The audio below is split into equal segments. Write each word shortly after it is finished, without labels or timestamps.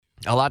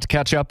A lot to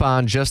catch up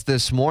on just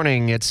this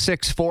morning. It's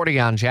 6:40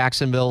 on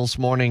Jacksonville's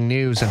Morning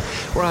News, and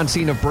we're on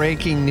scene of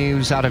breaking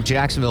news out of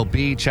Jacksonville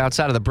Beach,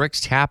 outside of the Bricks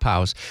Tap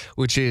House,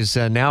 which is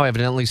now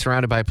evidently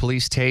surrounded by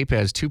police tape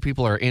as two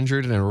people are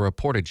injured in a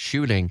reported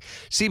shooting.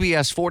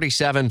 CBS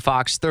 47,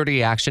 Fox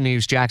 30 Action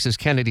News, Jax's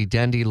Kennedy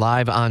Dendy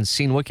live on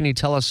scene. What can you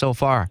tell us so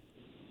far?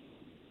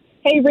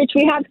 Hey, Rich,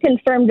 we have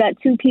confirmed that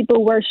two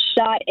people were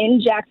shot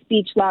in Jax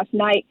Beach last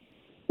night.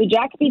 The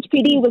Jax Beach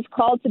PD was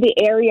called to the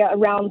area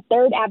around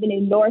 3rd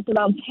Avenue North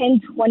around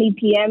 10:20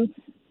 p.m.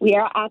 We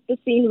are at the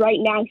scene right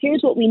now.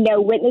 Here's what we know.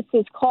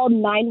 Witnesses called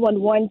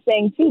 911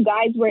 saying two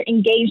guys were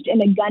engaged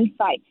in a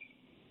gunfight.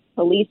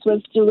 Police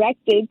was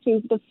directed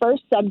to the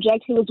first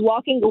subject who was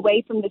walking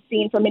away from the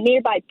scene from a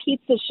nearby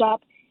pizza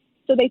shop.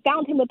 So they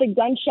found him with a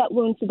gunshot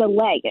wound to the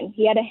leg, and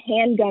he had a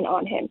handgun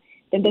on him.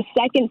 Then the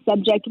second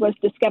subject was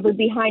discovered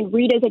behind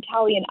Rita's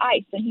Italian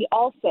Ice, and he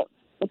also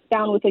was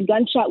found with a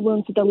gunshot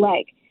wound to the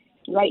leg.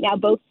 Right now,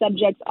 both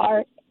subjects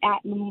are at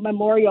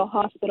Memorial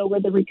Hospital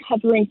where they're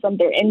recovering from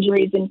their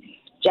injuries. And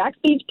Jax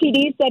Beach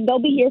PD said they'll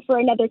be here for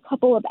another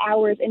couple of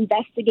hours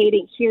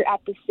investigating here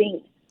at the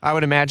scene. I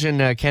would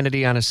imagine,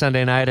 Kennedy, on a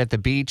Sunday night at the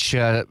beach,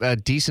 a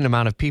decent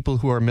amount of people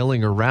who are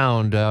milling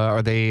around.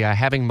 Are they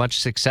having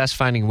much success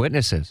finding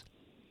witnesses?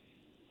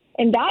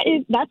 And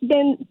that's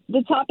been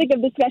the topic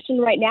of discussion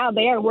right now.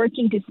 They are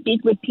working to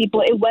speak with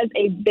people. It was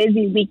a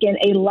busy weekend.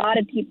 A lot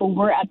of people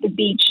were at the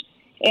beach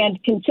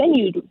and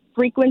continued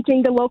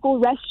frequenting the local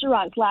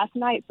restaurants last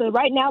night. So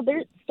right now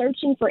they're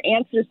searching for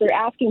answers. They're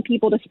asking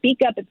people to speak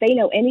up if they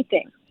know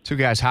anything. Two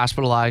guys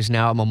hospitalized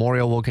now at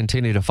Memorial. Will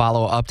continue to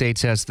follow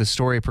updates as the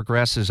story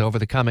progresses over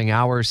the coming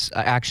hours.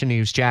 Action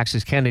News,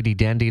 Jax's Kennedy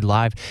Dendy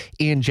live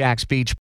in Jax Beach.